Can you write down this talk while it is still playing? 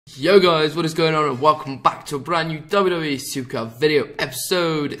Yo guys, what is going on, and welcome back to a brand new WWE Supercard video,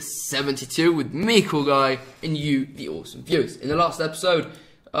 episode 72 with me, Cool Guy, and you, the awesome viewers. In the last episode,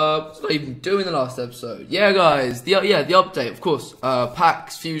 what was I even doing in the last episode? Yeah guys, the update, of course,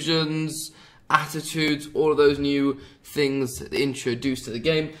 packs, fusions, attitudes, all of those new things introduced to the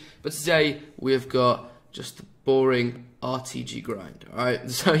game. But today, we've got just the boring RTG grind, alright?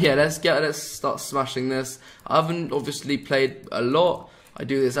 So yeah, let's start smashing this. I haven't obviously played a lot. I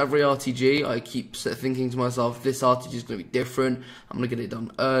do this every RTG. I keep thinking to myself, this RTG is going to be different. I'm going to get it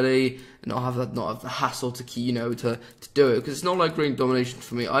done early, and not have the hassle to keep, to do it, because it's not like Ring Domination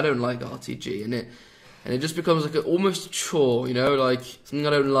for me. I don't like RTG, and it just becomes like almost a chore, like something I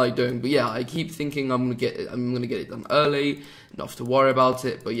don't like doing. But yeah, I keep thinking I'm gonna get it done early, not have to worry about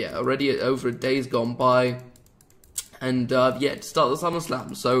it. But yeah, already over a day's gone by, and yeah, to start the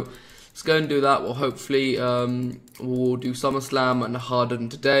SummerSlam. So let's go and do that. Well, hopefully, we'll do SummerSlam and Harden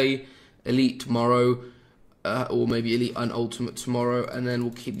today, Elite tomorrow, or maybe Elite and Ultimate tomorrow, and then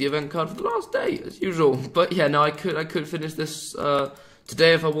we'll keep the event card for the last day as usual. But yeah, no, I could finish this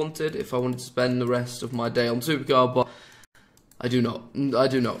today if I wanted to spend the rest of my day on Supercard, but I do not.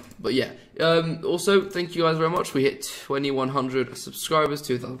 But yeah, also thank you guys very much. We hit 2,100 subscribers,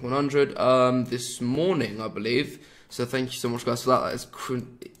 2,100 this morning, I believe. So thank you so much, guys, for that. That is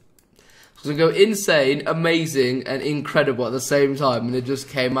it's gonna go insane, amazing, and incredible at the same time, and it just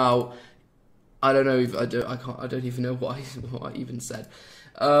came out. I don't know. I don't even know what I even said.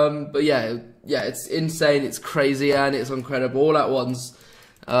 But yeah, it's insane, it's crazy, and it's incredible all at once.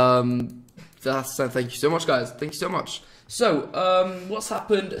 Thank you so much, guys. Thank you so much. So, what's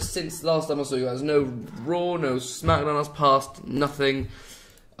happened since the last time I saw you guys? No Raw, no SmackDown has passed, nothing.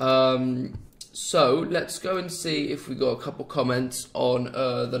 So, let's go and see if we got a couple comments on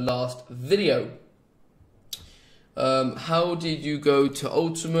the last video. How did you go to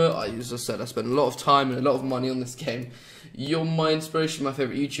Ultimate? As I said, I spent a lot of time and a lot of money on this game. You're my inspiration, my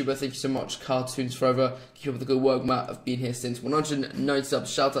favourite YouTuber. Thank you so much. Cartoons forever. Keep up the good work, Matt. I've been here since 190 subs.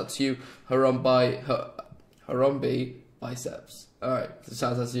 Shout out to you. Harambe biceps. Alright,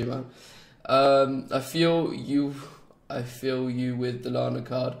 shout out to you, man. I feel you with the Lana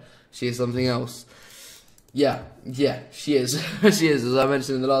card. She is something else. Yeah, she is. She is. As I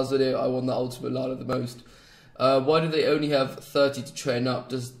mentioned in the last video, I won the Ultimate Lana the most. Why do they only have 30 to train up?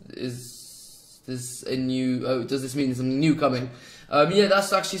 Does this mean something new coming? Yeah,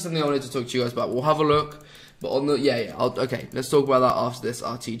 that's actually something I wanted to talk to you guys about. We'll have a look. But on the okay, let's talk about that after this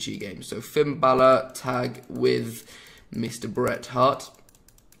RTG game. So Finn Balor tag with Mr. Bret Hart.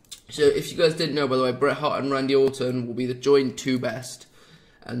 So if you guys didn't know, by the way, Bret Hart and Randy Orton will be the joint 2 best.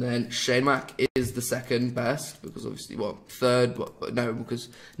 And then Shane Mac is the 2nd best, because obviously, well, 3rd, but no, because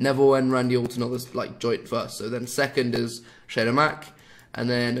Neville and Randy Orton are this, like, joint 1st. So then 2nd is Shane Mac,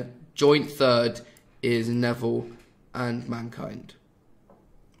 and then joint 3rd is Neville and Mankind.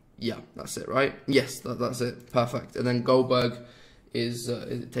 Yeah, that's it, right? Yes, that's it. Perfect. And then Goldberg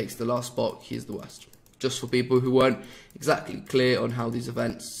it takes the last spot. He's the West. Just for people who weren't exactly clear on how these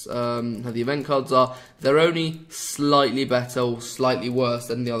events, how the event cards are, they're only slightly better or slightly worse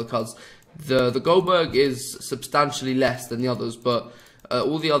than the other cards. The Goldberg is substantially less than the others, but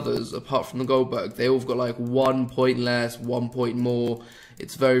all the others, apart from the Goldberg, they all got like 1 point less, 1 point more.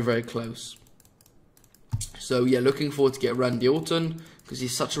 It's very, very close. So yeah, looking forward to get Randy Orton, because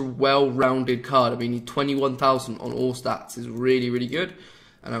he's such a well-rounded card. I mean, he's 21,000 on all stats is really, really good.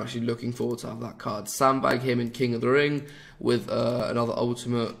 And I'm actually looking forward to have that card. Sandbag him in King of the Ring with another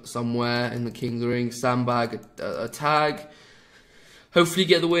Ultimate somewhere in the King of the Ring. Sandbag a tag. Hopefully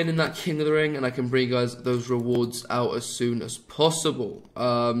get the win in that King of the Ring, and I can bring you guys those rewards out as soon as possible.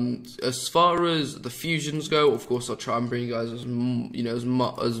 As far as the fusions go, of course I'll try and bring you guys as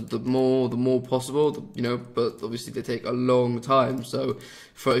the more possible. But obviously they take a long time. So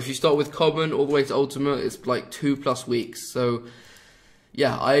if you start with common all the way to Ultimate, it's like 2+ weeks. So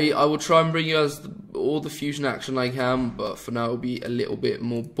yeah, I will try and bring you guys all the fusion action I can, but for now it'll be a little bit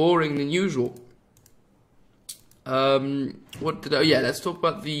more boring than usual. Let's talk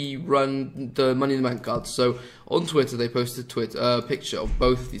about the Money in the Bank cards. So on Twitter they posted a picture of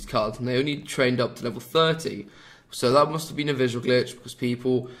both of these cards, and they only trained up to level 30. So that must have been a visual glitch, because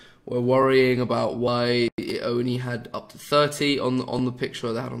people were worrying about why it only had up to 30 on the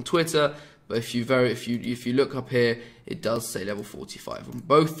picture they had on Twitter. But if you look up here, it does say level 45 on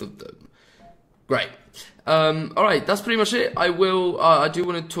both of them. Great. Alright, that's pretty much it. I do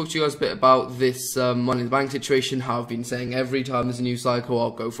want to talk to you guys a bit about this Money in the Bank situation. How I've been saying every time there's a new cycle,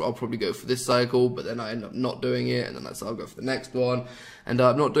 I'll probably go for this cycle, but then I end up not doing it, and then I'll go for the next one, and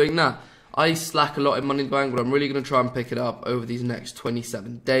I'm not doing that. I slack a lot in Money in the Bank, but I'm really going to try and pick it up over these next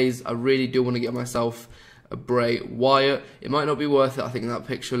 27 days. I really do want to get myself a Bray Wyatt. It might not be worth it. I think that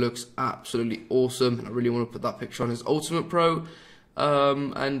picture looks absolutely awesome, and I really want to put that picture on his Ultimate Pro.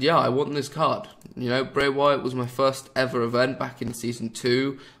 And yeah, I want this card. You know, Bray Wyatt was my first ever event back in Season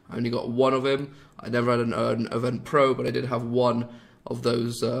 2. I only got one of him. I never had an event pro, but I did have one of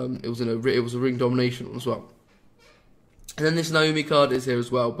those. It was a ring domination one as well. And then this Naomi card is here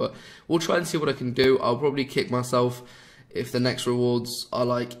as well, but we'll try and see what I can do. I'll probably kick myself if the next rewards are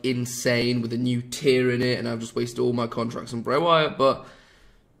like insane with a new tier in it, and I've just wasted all my contracts on Bray Wyatt. But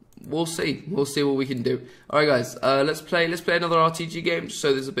we'll see. We'll see what we can do. All right, guys. Let's play another RTG game, just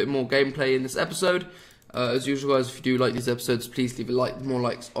so there's a bit more gameplay in this episode. As usual, guys, if you do like these episodes, please leave a like. The more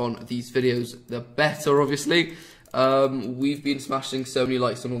likes on these videos, the better, obviously. We've been smashing so many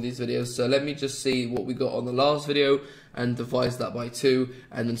likes on all these videos, so let me just see what we got on the last video and divide that by 2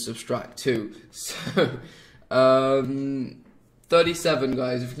 and then subtract 2. So 37,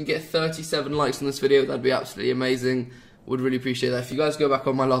 guys. If we can get 37 likes on this video, that'd be absolutely amazing. Would really appreciate that. If you guys go back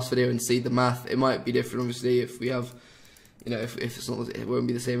on my last video and see the math, it might be different, obviously, if we have, you know, if it's not, it won't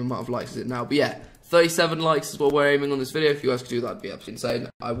be the same amount of likes as it now. But yeah, 37 likes is what we're aiming on this video. If you guys could do that, it'd be absolutely insane.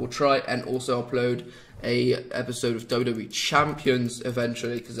 I will try and also upload a episode of WWE Champions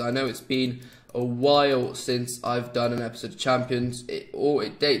eventually, because I know it's been a while since I've done an episode of Champions. It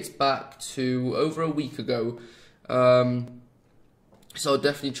dates back to over a week ago. So I'll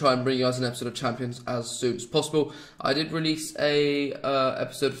definitely try and bring you guys an episode of Champions as soon as possible. I did release a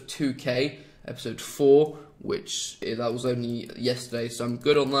episode of 2K, episode 4, which that was only yesterday, so I'm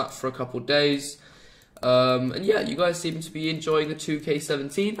good on that for a couple of days. And yeah, you guys seem to be enjoying the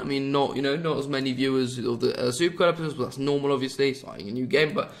 2K17. I mean, not as many viewers of the Supercard episodes, but that's normal, obviously, starting a new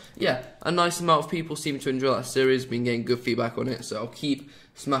game. But yeah, a nice amount of people seem to enjoy that series, been getting good feedback on it, so I'll keep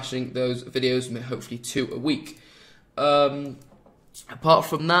smashing those videos, hopefully 2 a week. Apart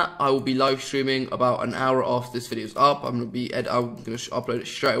from that, I will be live streaming about an hour after this video is up. I'm going to upload it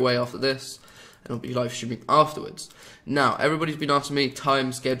straight away after this, and I'll be live streaming afterwards. Now, everybody's been asking me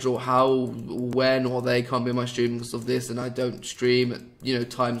time, schedule, how, when, or they can't be on my stream because of this, and I don't stream at, you know,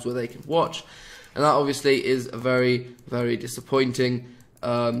 times where they can watch, and that obviously is very, very disappointing.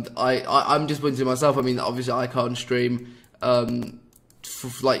 I'm disappointed in myself. I mean, obviously I can't stream for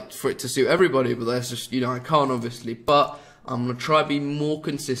it to suit everybody, but that's just, you know, I can't, obviously. But I'm going to try to be more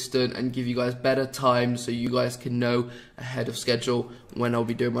consistent and give you guys better times so you guys can know ahead of schedule when I'll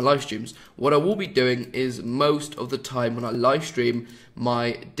be doing my live streams. What I will be doing is most of the time when I live stream,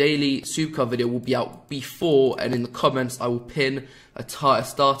 my daily Supercard video will be out before, and in the comments I will pin a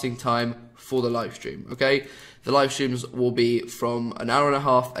starting time for the live stream, okay? The live streams will be from an hour and a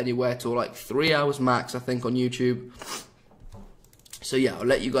half anywhere to like 3 hours max, I think, on YouTube. So yeah, I'll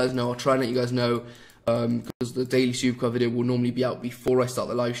let you guys know. I'll try and let you guys know. Because the daily Supercard video will normally be out before I start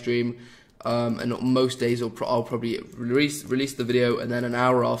the live stream, and on most days I'll probably release the video, and then an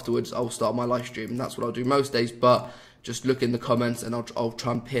hour afterwards I'll start my live stream, and that's what I'll do most days. But just look in the comments, and I'll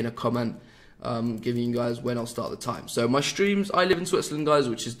try and pin a comment giving you guys when I'll start the time. So my streams, I live in Switzerland, guys,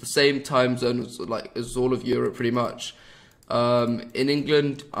 which is the same time zone as all of Europe pretty much. In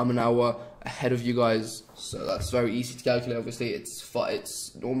England, I'm an hour ahead of you guys, so that's very easy to calculate. Obviously, it's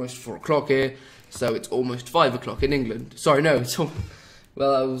almost 4 o'clock here. So it's almost 5 o'clock in England. Sorry, no, it's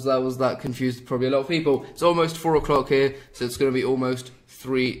well, that confused probably a lot of people. It's almost 4 o'clock here, so it's going to be almost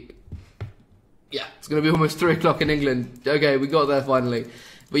 3. Yeah, it's going to be almost 3 o'clock in England. Okay, we got there finally.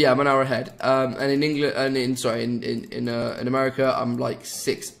 But yeah, I'm an hour ahead. And in England, and in America, I'm like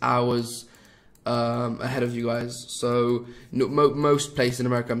 6 hours ahead of you guys. So most places in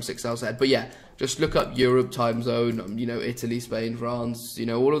America, I'm 6 hours ahead. But yeah. Just look up Europe time zone, you know, Italy, Spain, France, you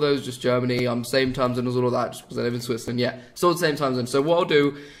know, all of those, just Germany. I'm same time zone as all of that, just because I live in Switzerland. Yeah, it's all the same time zone. So what I'll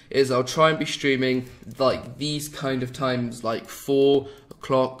do is I'll try and be streaming like these kind of times, like 4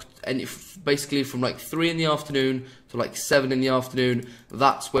 o'clock, and basically from like 3 in the afternoon to like 7 in the afternoon.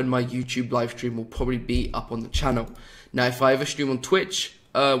 That's when my YouTube live stream will probably be up on the channel. Now, if I ever stream on Twitch,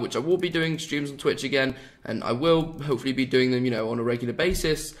 which I will be doing streams on Twitch again, and I will hopefully be doing them, you know, on a regular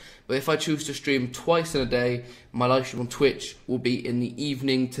basis. But if I choose to stream twice in a day, my live stream on Twitch will be in the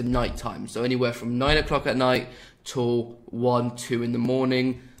evening to night time. So anywhere from 9 o'clock at night till 1, 2 in the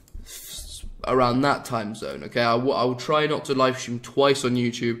morning, around that time zone. Okay, I will try not to live stream twice on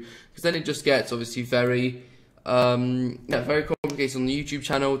YouTube, because then it just gets obviously very complicated on the YouTube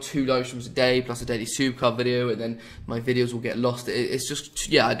channel. 2 live streams a day plus a daily Supercard video, and then my videos will get lost. It's just,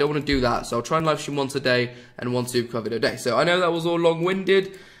 yeah, I don't want to do that. So I'll try and live stream once a day and 1 Supercard video a day. So I know that was all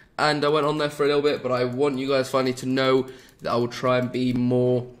long-winded, and I went on there for a little bit, but I want you guys finally to know that I will try and be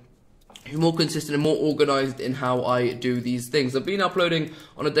more more consistent and more organised in how I do these things. I've been uploading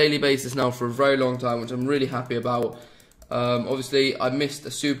on a daily basis now for a very long time, which I'm really happy about. Obviously, I missed a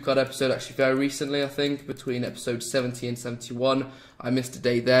Supercard episode actually very recently, I think, between episode 70 and 71. I missed a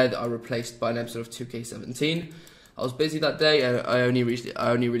day there that I replaced by an episode of 2K17. I was busy that day, and I only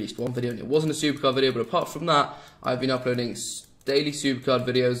released one video, and it wasn't a Supercard video, but apart from that, I've been uploading daily Supercard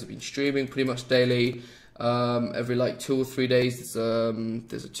videos. I've been streaming pretty much daily. Every like 2 or 3 days, there's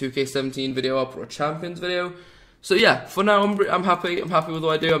a 2K17 video up or a Champions video. So yeah, for now I'm happy. I'm happy with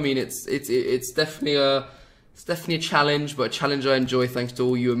what I do. I mean, it's definitely a challenge, but a challenge I enjoy thanks to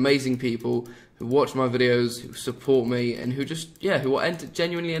all you amazing people who watch my videos, who support me, and who just who are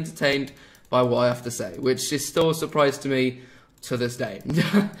genuinely entertained by what I have to say, which is still a surprise to me to this day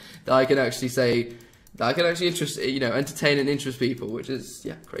that I can actually say that I can actually entertain and interest people, which is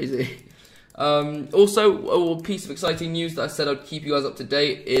crazy. Also, a piece of exciting news that I said I'd keep you guys up to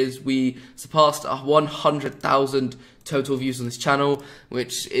date is we surpassed 100,000 total views on this channel,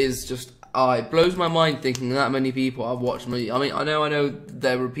 which is just it blows my mind thinking that many people have watched me. I mean, I know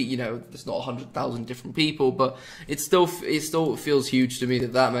they're there's not 100,000 different people, but it still feels huge to me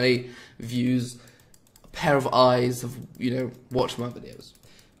that many views, a pair of eyes have watched my videos.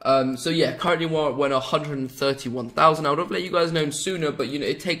 So yeah, currently we're at 131,000. I would have let you guys know sooner, but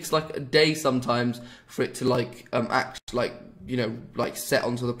it takes like a day sometimes for it to set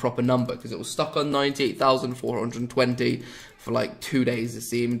onto the proper number, because it was stuck on 98,420 for like 2 days it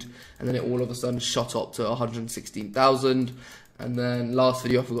seemed, and then it all of a sudden shot up to 116,000, and then last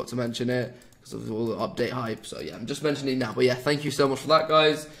video I forgot to mention it because of all the update hype. So yeah, I'm just mentioning it now, but yeah, thank you so much for that,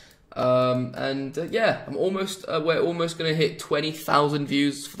 guys. Yeah, we're almost gonna hit 20,000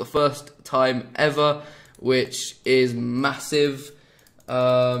 views for the first time ever, which is massive.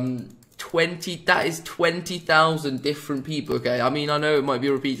 That is 20,000 different people. Okay, I mean, I know it might be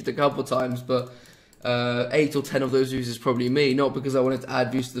repeated a couple times, but 8 or 10 of those views is probably me, not because I wanted to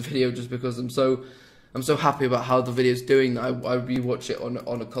add views to the video, just because I'm so happy about how the video's doing that I rewatch it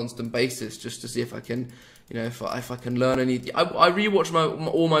on a constant basis, just to see if I can, if I can learn anything. I rewatch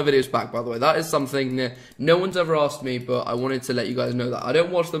all my videos back, by the way. That is something that no one's ever asked me, but I wanted to let you guys know that I don't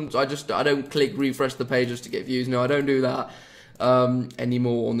watch them. I don't click refresh the page just to get views. No, I don't do that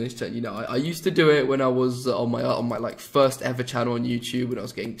anymore on this channel. I used to do it when I was on my like first ever channel on YouTube, when I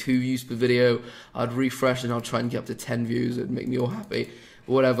was getting 2 views per video. I'd refresh and I'd try and get up to 10 views. It'd make me all happy.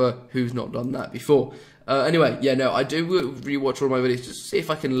 But whatever, who's not done that before? Anyway, yeah, no, I do rewatch all my videos just to see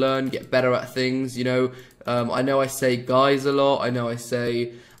if I can learn, get better at things. I know I say guys a lot. I know I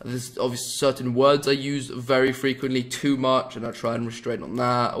say there's obviously certain words I use very frequently, too much, and I try and restrain on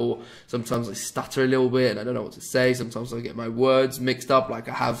that. Or sometimes I stutter a little bit and I don't know what to say. Sometimes I get my words mixed up, like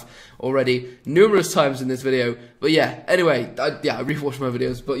I have already numerous times in this video. But yeah, anyway, I rewatch my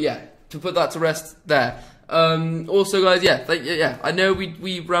videos. But yeah, to put that to rest there. Also, guys, I know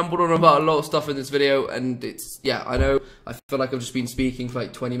we rambled on about a lot of stuff in this video, and I know I feel like I've just been speaking for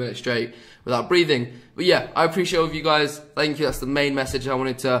like 20 minutes straight without breathing, but yeah, I appreciate all of you guys. Thank you. That's the main message I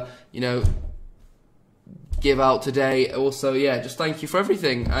wanted to give out today. Also, yeah, just thank you for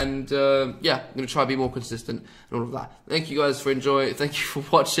everything, and yeah, I'm gonna try to be more consistent and all of that. Thank you guys for enjoying. Thank you for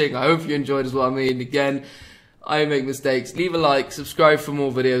watching. I hope you enjoyed as well. I mean, again, I make mistakes. Leave a like, subscribe for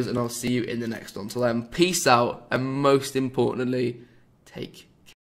more videos, and I'll see you in the next one. Till then, peace out, and most importantly, take